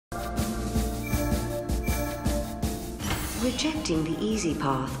Rejecting the easy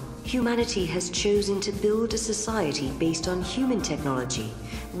path, humanity has chosen to build a society based on human technology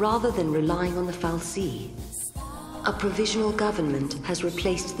rather than relying on the fal'Cie. A provisional government has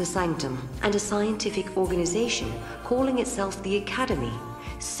replaced the Sanctum, and a scientific organization calling itself the Academy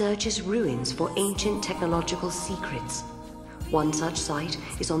searches ruins for ancient technological secrets. One such site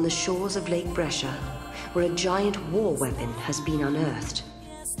is on the shores of Lake Bresha, where a giant war weapon has been unearthed.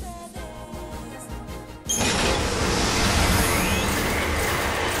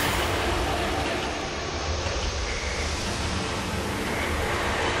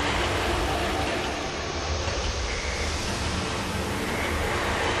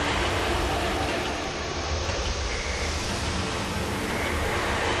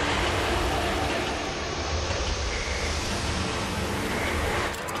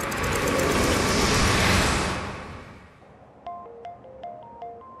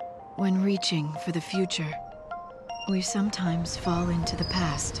 When reaching for the future, we sometimes fall into the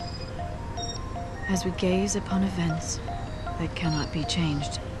past. As we gaze upon events that cannot be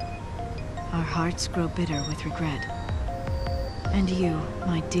changed, our hearts grow bitter with regret. And you,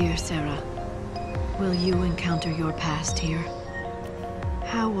 my dear Sarah, will you encounter your past here?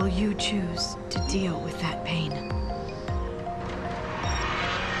 How will you choose to deal with that pain?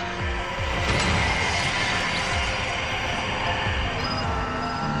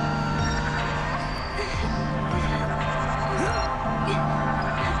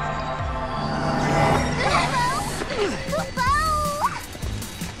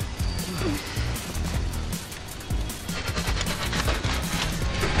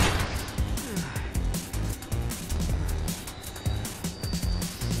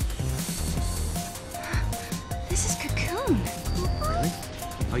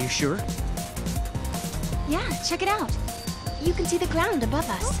 Sure? Yeah, check it out. You can see the ground above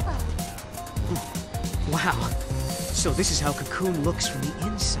us. Wow. So this is how Cocoon looks from the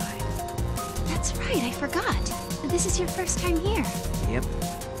inside. That's right, I forgot. This is your first time here. Yep.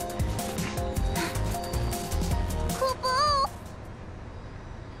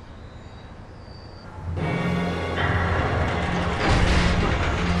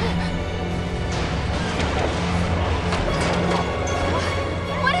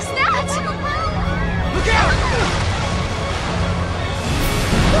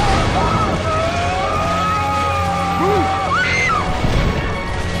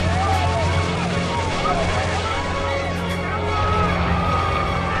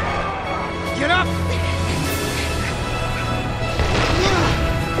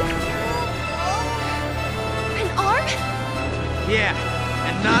 Yeah,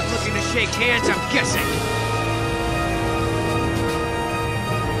 and not looking to shake hands, I'm guessing.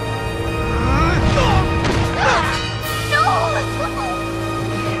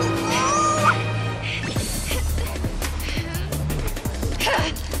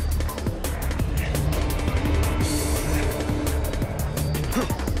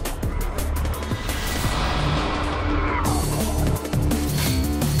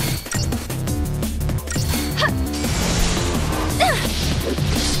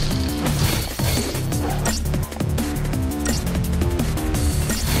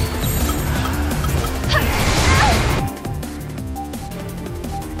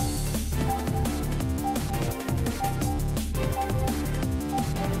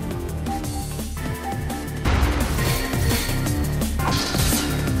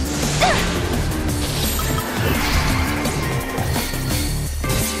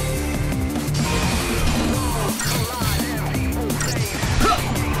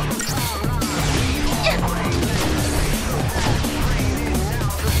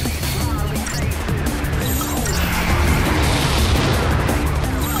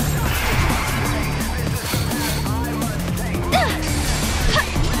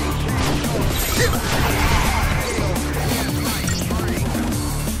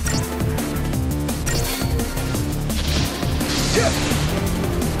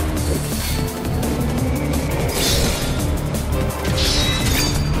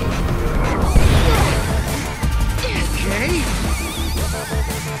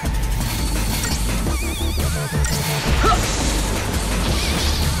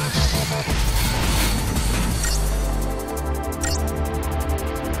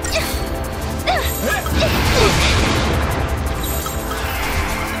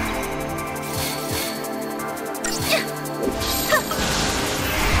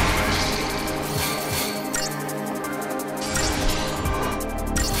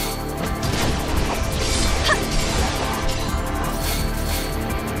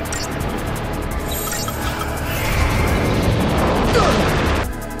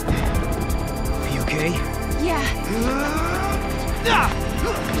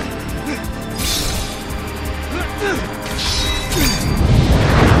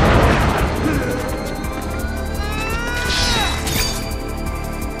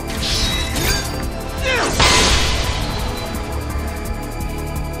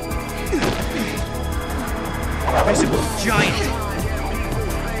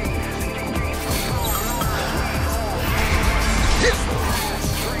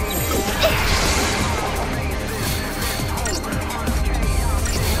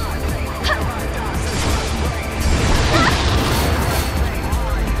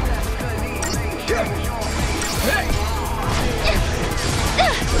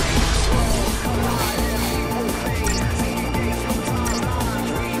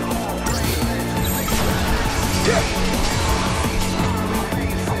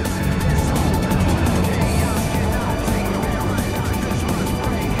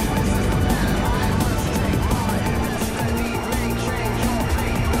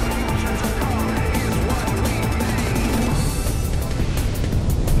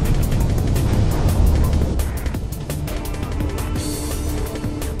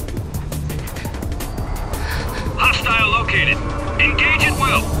 located. Engage at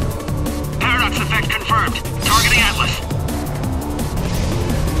will. Paradox effect confirmed. Targeting Atlas.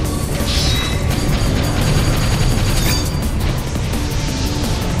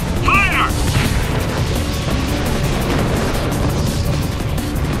 Fire!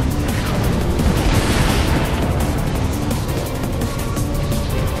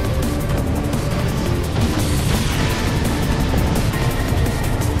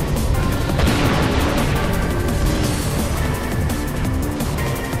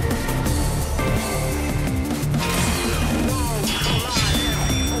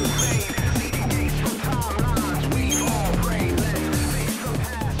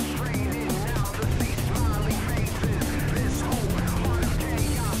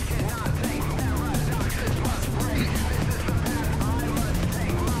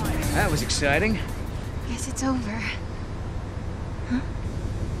 That was exciting. Guess it's over. Huh?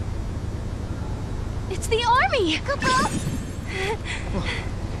 It's the army!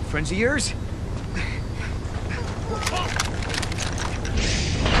 Friends of yours?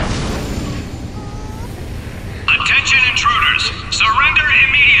 Attention intruders! Surrender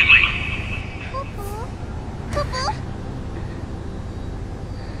immediately!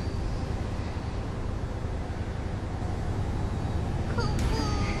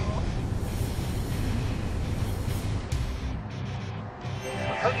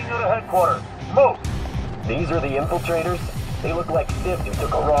 Taking you to headquarters. Move! These are the infiltrators? They look like Civs who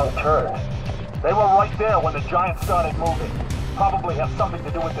took a wrong turn. They were right there when the giant started moving. Probably have something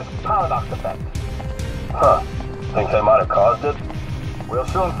to do with this paradox effect. Huh. Think they might have caused it? We'll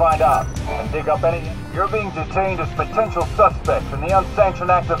soon find out. And dig up any... You're being detained as potential suspects in the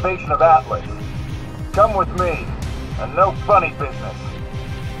unsanctioned activation of Atlas. Come with me. And no funny business.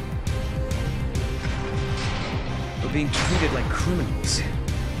 We're being treated like criminals.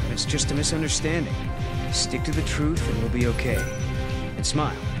 It's just a misunderstanding. Stick to the truth and we'll be okay. And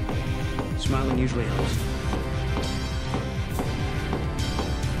smile. Smiling usually helps.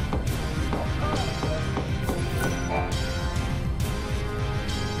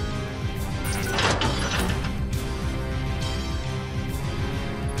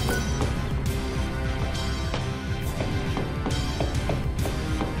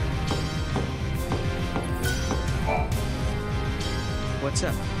 What's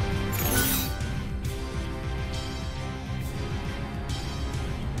up?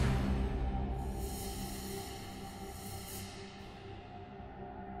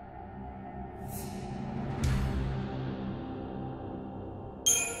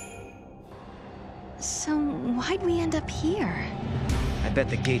 So, why'd we end up here? I bet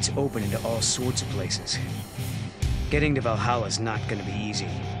the gates open into all sorts of places. Getting to Valhalla's not gonna be easy.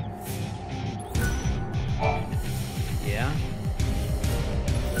 Yeah?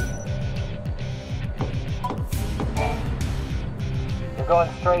 You're going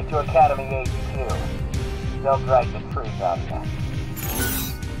straight to Academy HQ. They'll drag the truth out of you.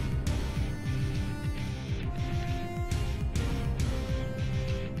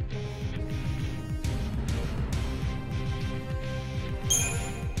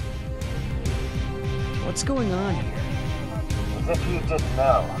 What's going on here? As if you didn't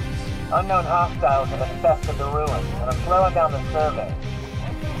know. Unknown hostiles have infested the ruins and are slowing down the survey.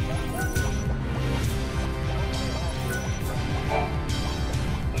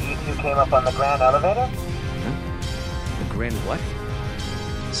 You two came up on the grand elevator? Huh? The grand what?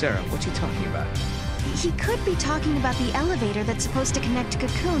 Sarah, what's he talking about? He could be talking about the elevator that's supposed to connect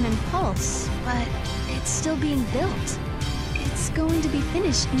Cocoon and Pulse, but it's still being built. It's going to be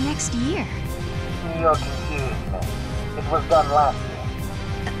finished next year. You're confused, man. It was done last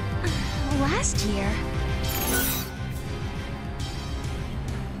year. Last year?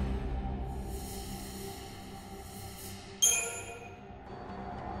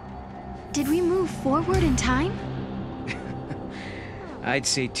 Did we move forward in time? I'd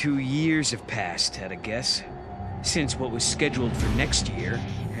say 2 years have passed, at a guess. Since what was scheduled for next year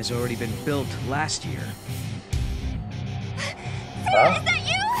has already been built last year. Sarah, is that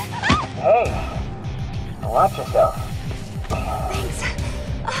you? Hey! Watch yourself. Thanks.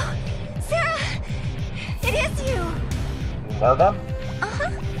 Oh, Sarah! It is you! You know them? Uh-huh.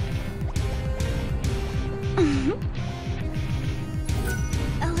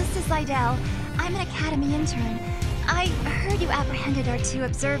 Alyssa Seidel. I'm an Academy intern. I heard you apprehended our 2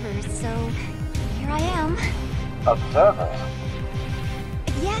 observers, so here I am. Observers?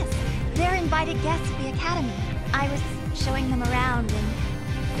 Yes, they're invited guests of the Academy. I was showing them around and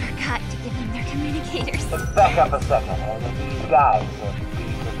forgot to give them their communicators. Back up a second. These guys,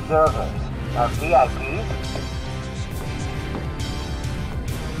 these observers, are VIPs?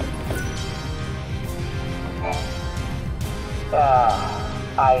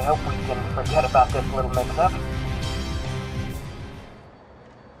 I hope we can forget about this little mix-up.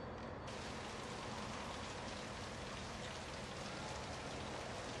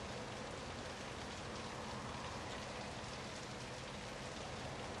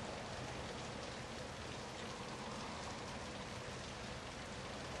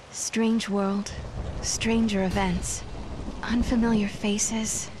 Strange world, stranger events, unfamiliar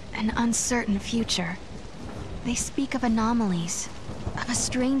faces, an uncertain future. They speak of anomalies, of a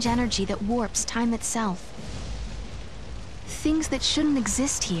strange energy that warps time itself. Things that shouldn't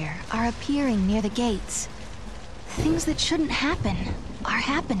exist here are appearing near the gates. Things that shouldn't happen are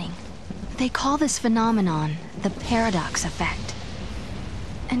happening. They call this phenomenon the paradox effect.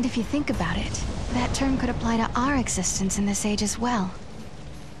 And if you think about it, that term could apply to our existence in this age as well.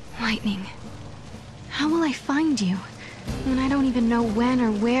 Lightning, how will I find you when I don't even know when or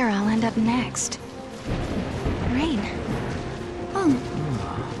where I'll end up next? Rain. Oh.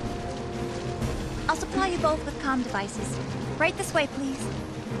 I'll supply you both with comm devices. Right this way, please.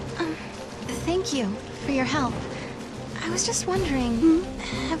 Thank you for your help. I was just wondering,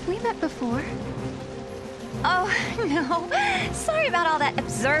 have we met before? Oh, no. Sorry about all that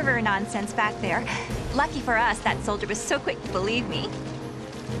observer nonsense back there. Lucky for us, that soldier was so quick to believe me.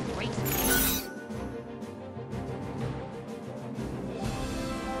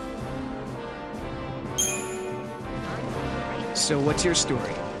 So what's your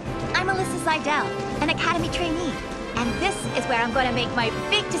story? I'm Alyssa Zidell, an Academy trainee. And this is where I'm going to make my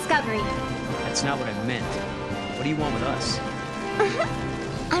big discovery. That's not what I meant. What do you want with us?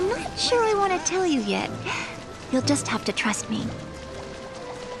 I'm not sure I want to tell you yet. You'll just have to trust me.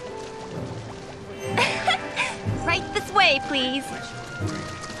 Right this way, please.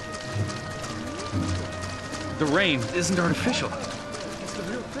 The rain isn't artificial. It's the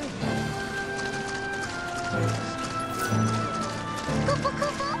real thing.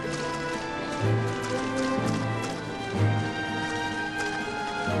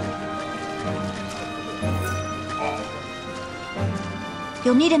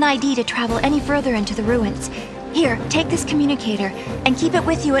 You'll need an ID to travel any further into the ruins. Here, take this communicator, and keep it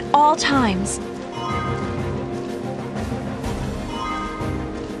with you at all times.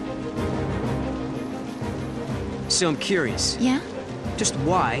 So I'm curious. Yeah? Just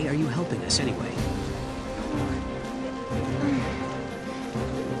why are you helping us anyway?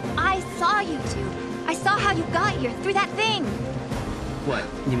 I saw you two. I saw how you got here, through that thing. What,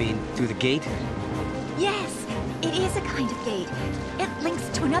 you mean through the gate? Yes, it is a kind of gate. It links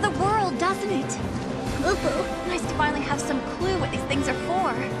to another world, doesn't it? Ooh, nice to finally have some clue what these things are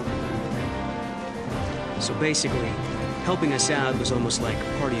for. So basically, helping us out was almost like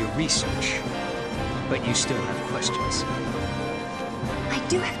part of your research. But you still have questions. I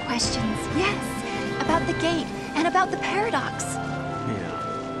do have questions, yes. About the gate, and about the paradox.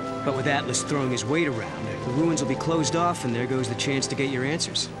 Yeah. But with Atlas throwing his weight around, the ruins will be closed off, and there goes the chance to get your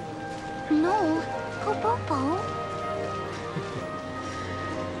answers. No. Popo.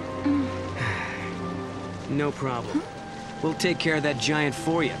 No problem. We'll take care of that giant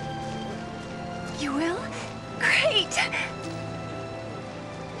for you. You will? Great!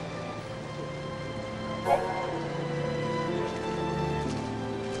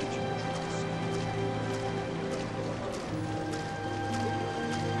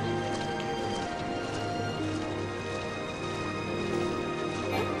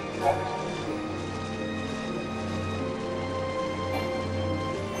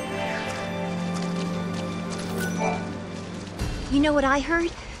 You know what I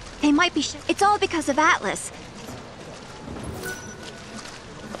heard? They might be it's all because of Atlas.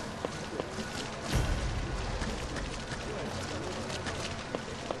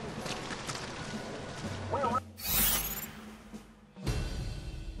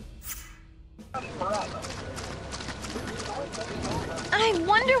 I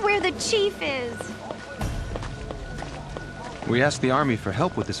wonder where the chief is. We asked the army for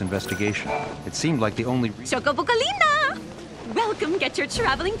help with this investigation. It seemed like the only Chocobucolina! Welcome, get your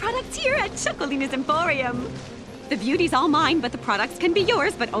traveling products here at Chocolina's Emporium. The beauty's all mine, but the products can be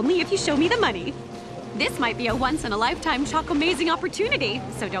yours, but only if you show me the money. This might be a once-in-a-lifetime choco-amazing opportunity,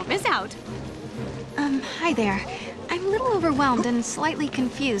 so don't miss out. Hi there. I'm a little overwhelmed and slightly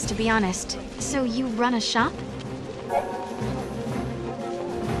confused, to be honest. So you run a shop?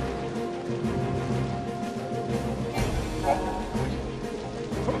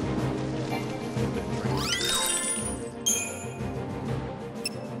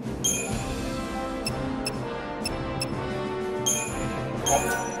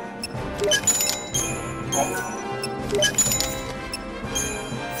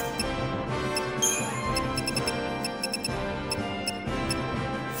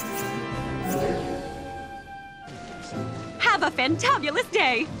 fantabulous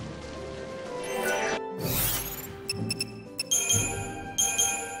day!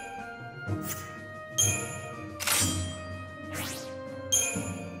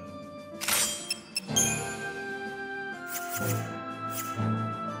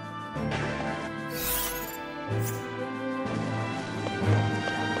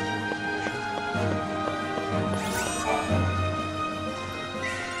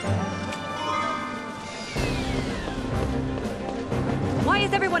 Why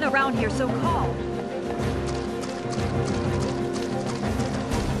is everyone around here so calm?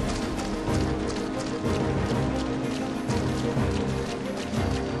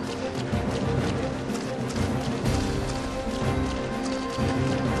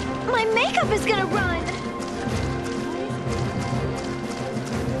 My makeup is gonna run!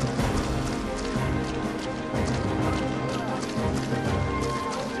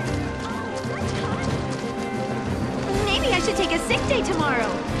 Maybe I should take a sick day tomorrow.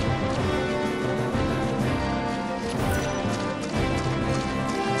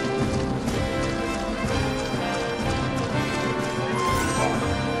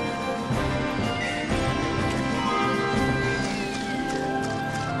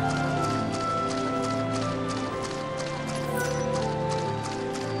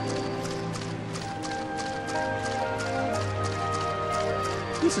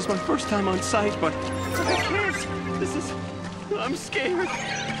 This is my first time on site, but I can't. I'm scared.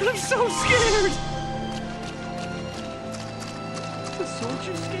 I'm so scared. The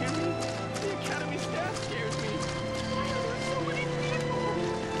soldiers scare me. The academy staff scares me. Why are there so many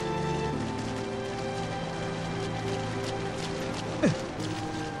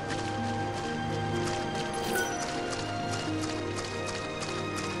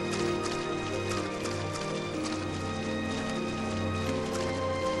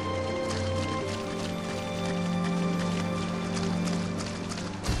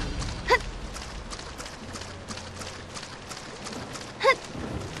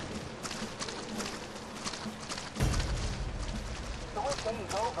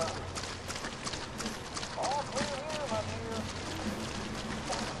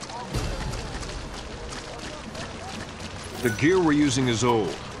The gear we're using is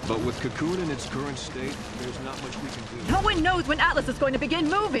old, but with Cocoon in its current state, there's not much we can do. No one knows when Atlas is going to begin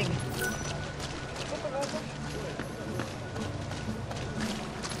moving!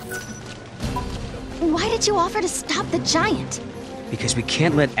 Why did you offer to stop the giant? Because we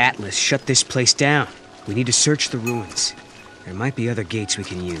can't let Atlas shut this place down. We need to search the ruins. There might be other gates we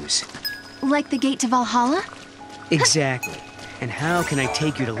can use. Like the gate to Valhalla? Exactly. And how can I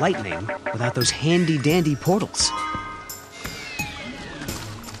take you to Lightning without those handy-dandy portals?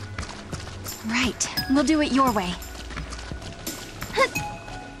 Right. We'll do it your way.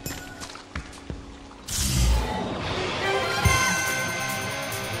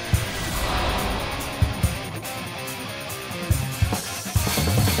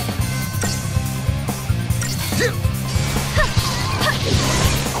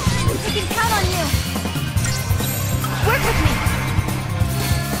 I can count on you! Work with me!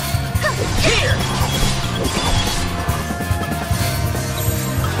 Here!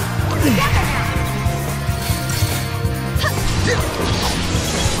 We're together now!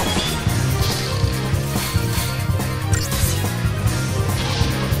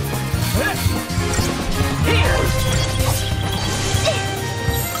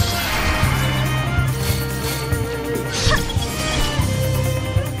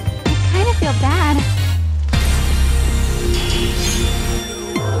 I kind of feel bad.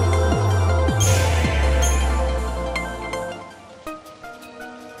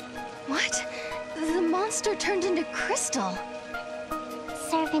 What? The monster turned into crystal.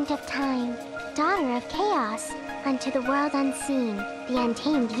 Servant of time, daughter of chaos, unto the world unseen, the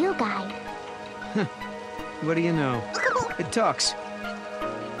untamed you guide. What do you know? It talks.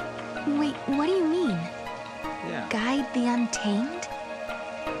 Wait, what do you mean? Yeah. Guide the untamed?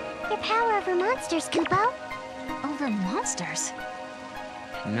 Your power over monsters, Kupo. Over monsters?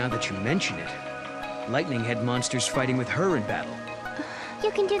 Now that you mention it, Lightning had monsters fighting with her in battle.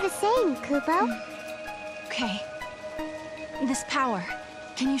 You can do the same, Kupo. Okay. This power,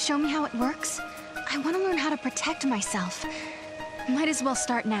 can you show me how it works? I want to learn how to protect myself. Might as well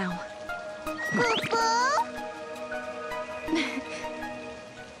start now. Kupo?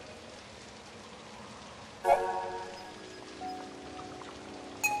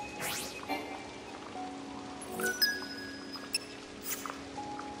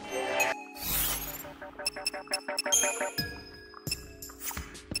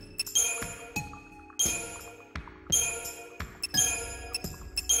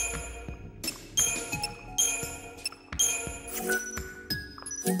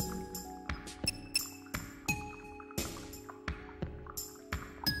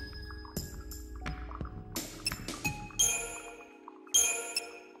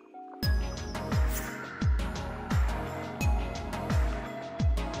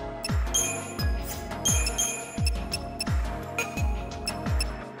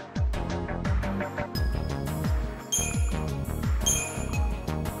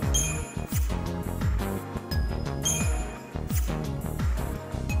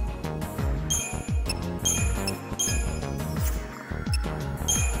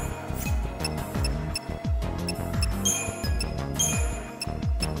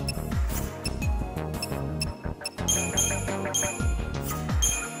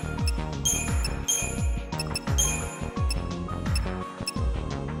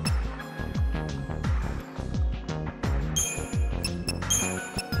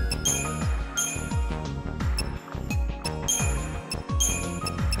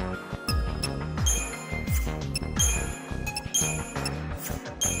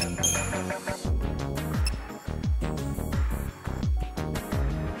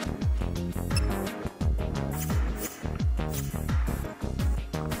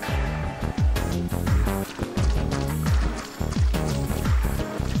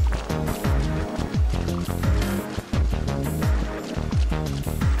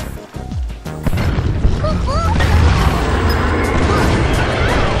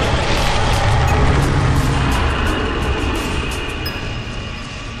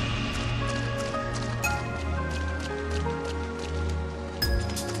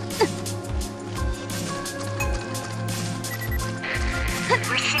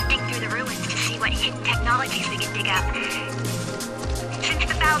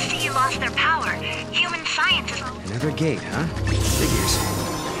 fal'Cie lost their power. Human science is... Another gate, huh? Figures.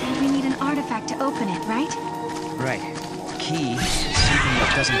 And we need an artifact to open it, right? Right. Key is something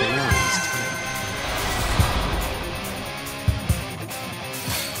that doesn't belong this time.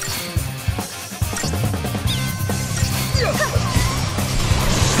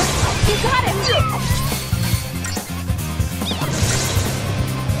 You got it!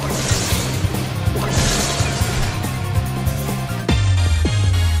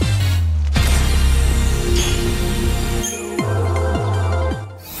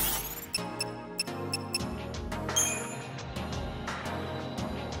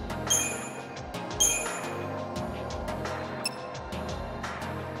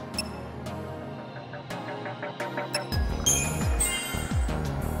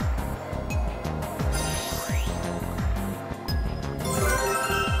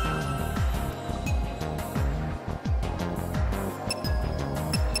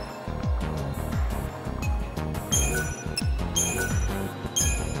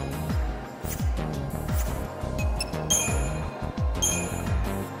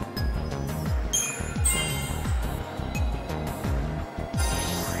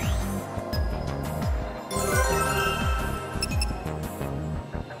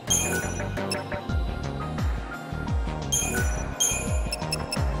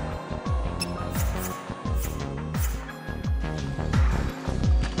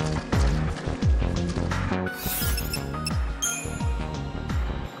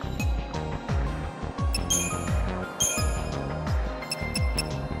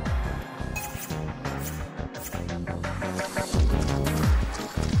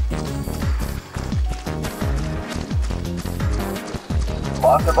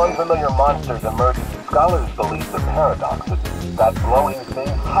 Lots of unfamiliar monsters emerging. Scholars believe the paradox is that glowing thing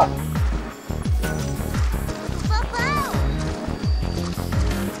husk.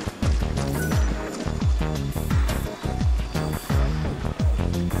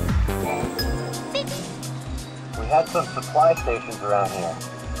 We had some supply stations around here.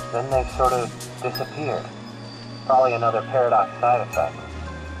 Then they sort of disappeared. Probably another paradox side effect.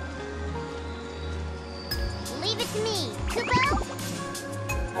 Leave it to me, Kubo!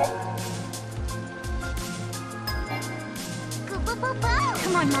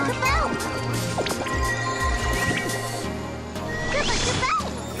 Come on, Mom.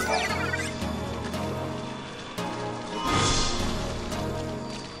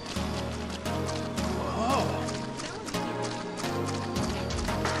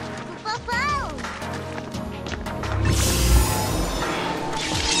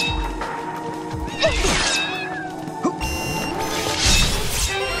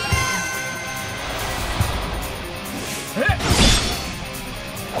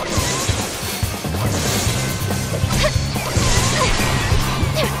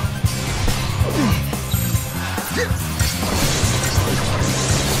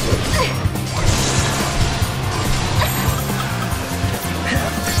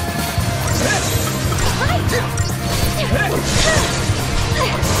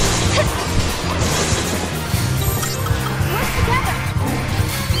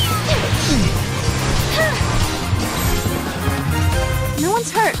 No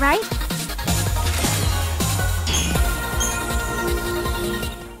one's hurt, right?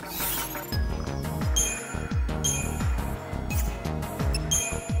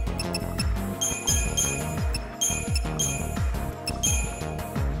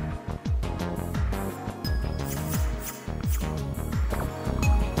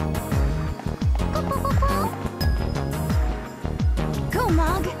 Go,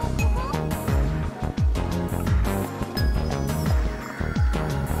 Mog!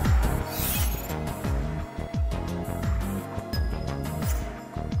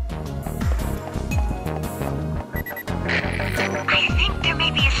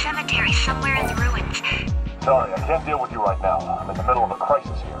 Somewhere in the ruins. Sorry, I can't deal with you right now. I'm in the middle of a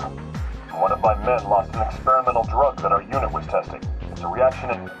crisis here. One of my men lost an experimental drug that our unit was testing. It's a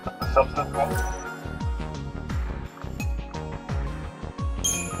reaction in the substance.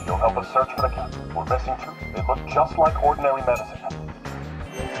 You'll help us search for the cat. We're missing two. They look just like ordinary medicine.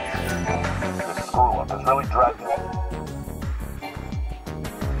 This screw-up has really dragged me.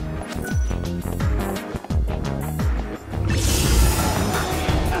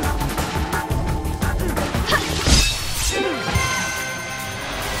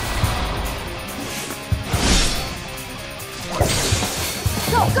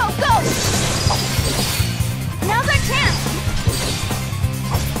 Go, go, go! Now's our chance!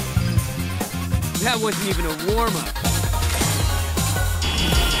 That wasn't even a warm-up.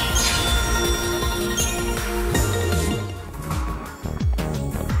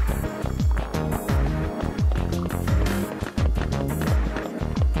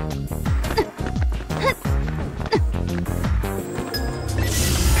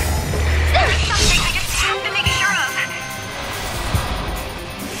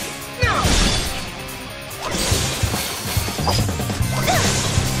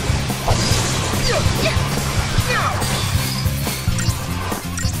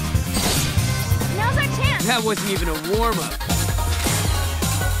 wasn't even a warm-up.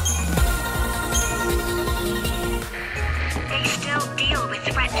 They still deal with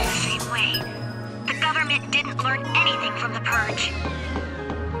threats the same way. The government didn't learn anything from the Purge.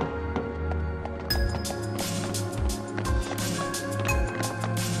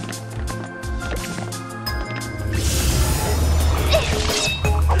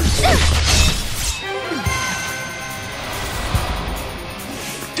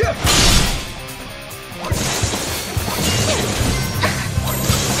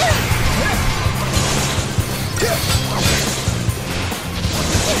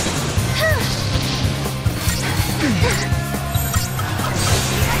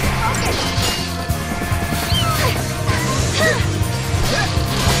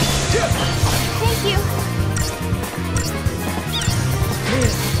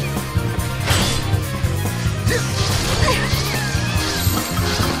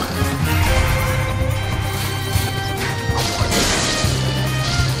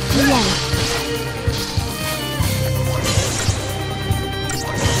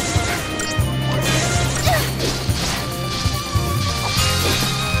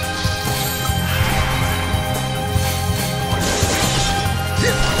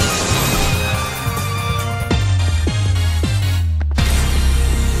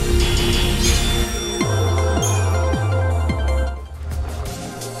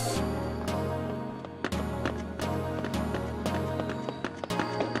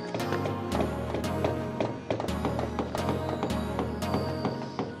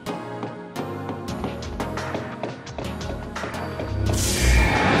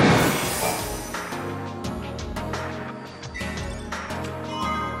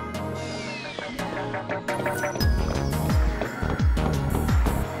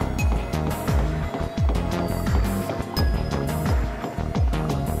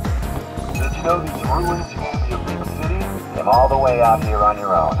 You know these Riuns used to be a big city? Came all the way out here on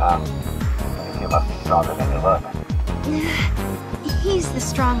your own, huh? You must be stronger than you look. He's the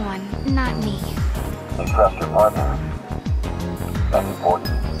strong one, not me. You trust your partner. That's important.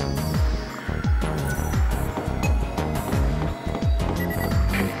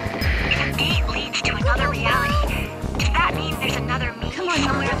 If a gate leads to another reality, does that mean there's another me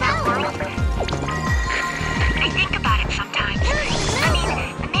somewhere in that world? I think about it sometimes. I mean,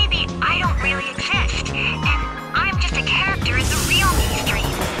 maybe I don't really exist, and I'm just a character in the real me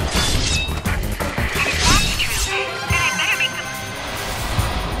stream. And if that's true, then I better make the...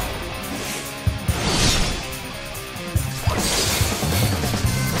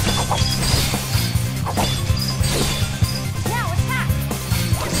 Now attack!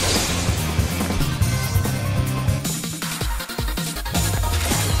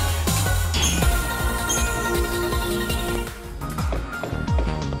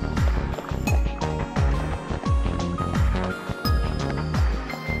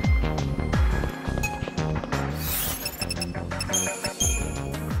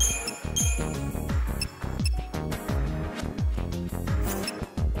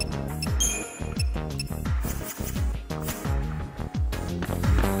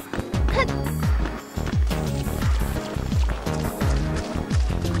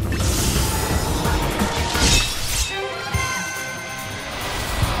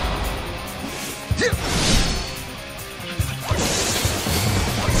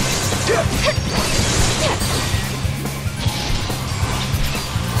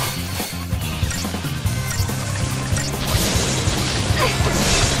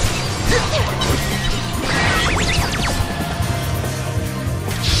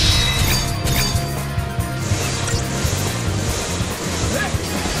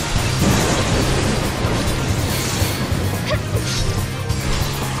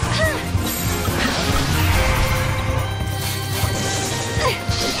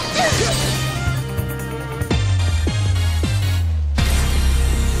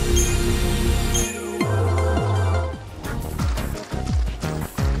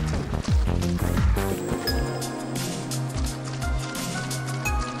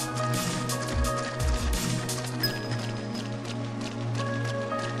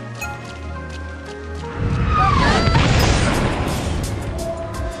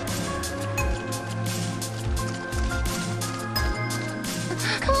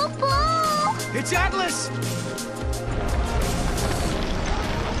 It's Atlas!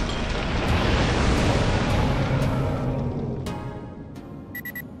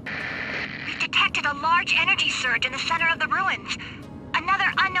 We've detected a large energy surge in the center of the ruins.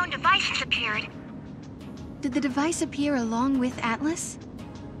 Another unknown device has appeared. Did the device appear along with Atlas?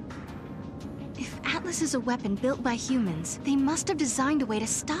 If Atlas is a weapon built by humans, they must have designed a way to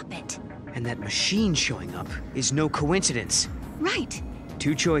stop it. And that machine showing up is no coincidence. Right.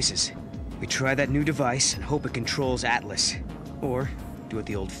 2 choices. We try that new device and hope it controls Atlas. Or do it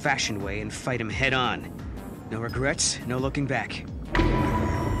the old-fashioned way and fight him head-on. No regrets, no looking back.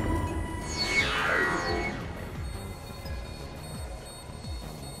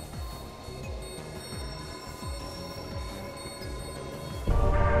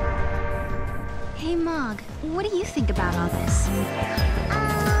 Hey, Mog, what do you think about all this?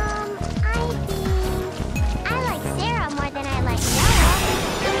 I like Sarah more than I like Noah.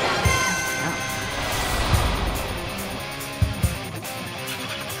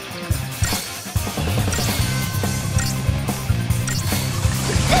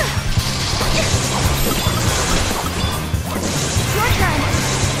 Your turn!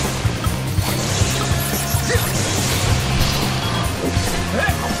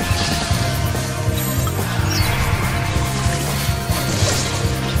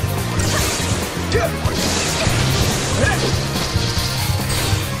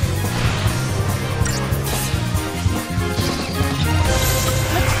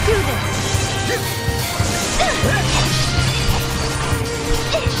 Let's do this!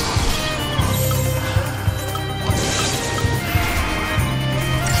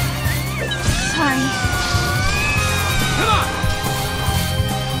 Sorry.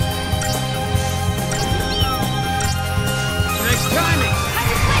 Nice timing!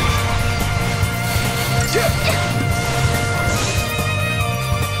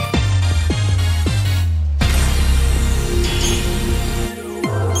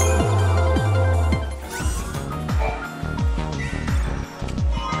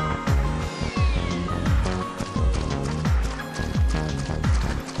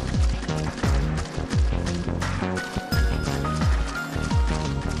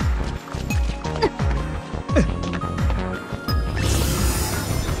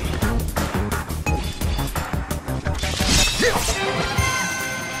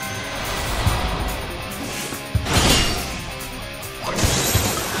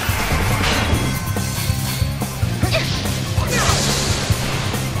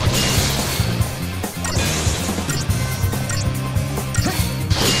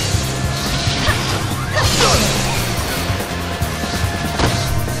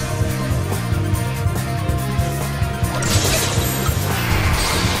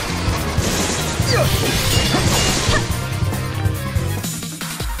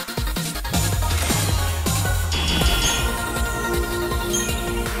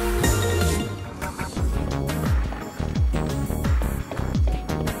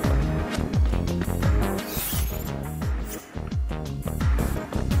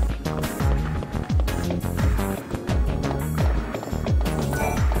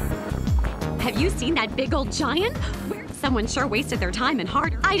 Have you seen that big old giant? Someone sure wasted their time and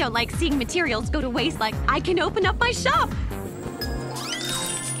heart. I don't like seeing materials go to waste like I can open up my shop.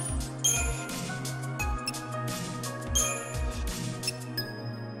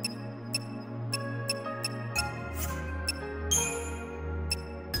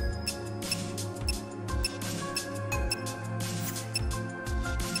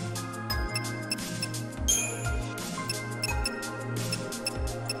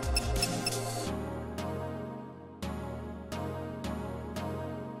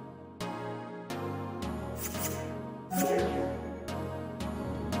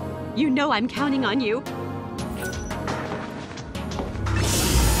 You know I'm counting on you.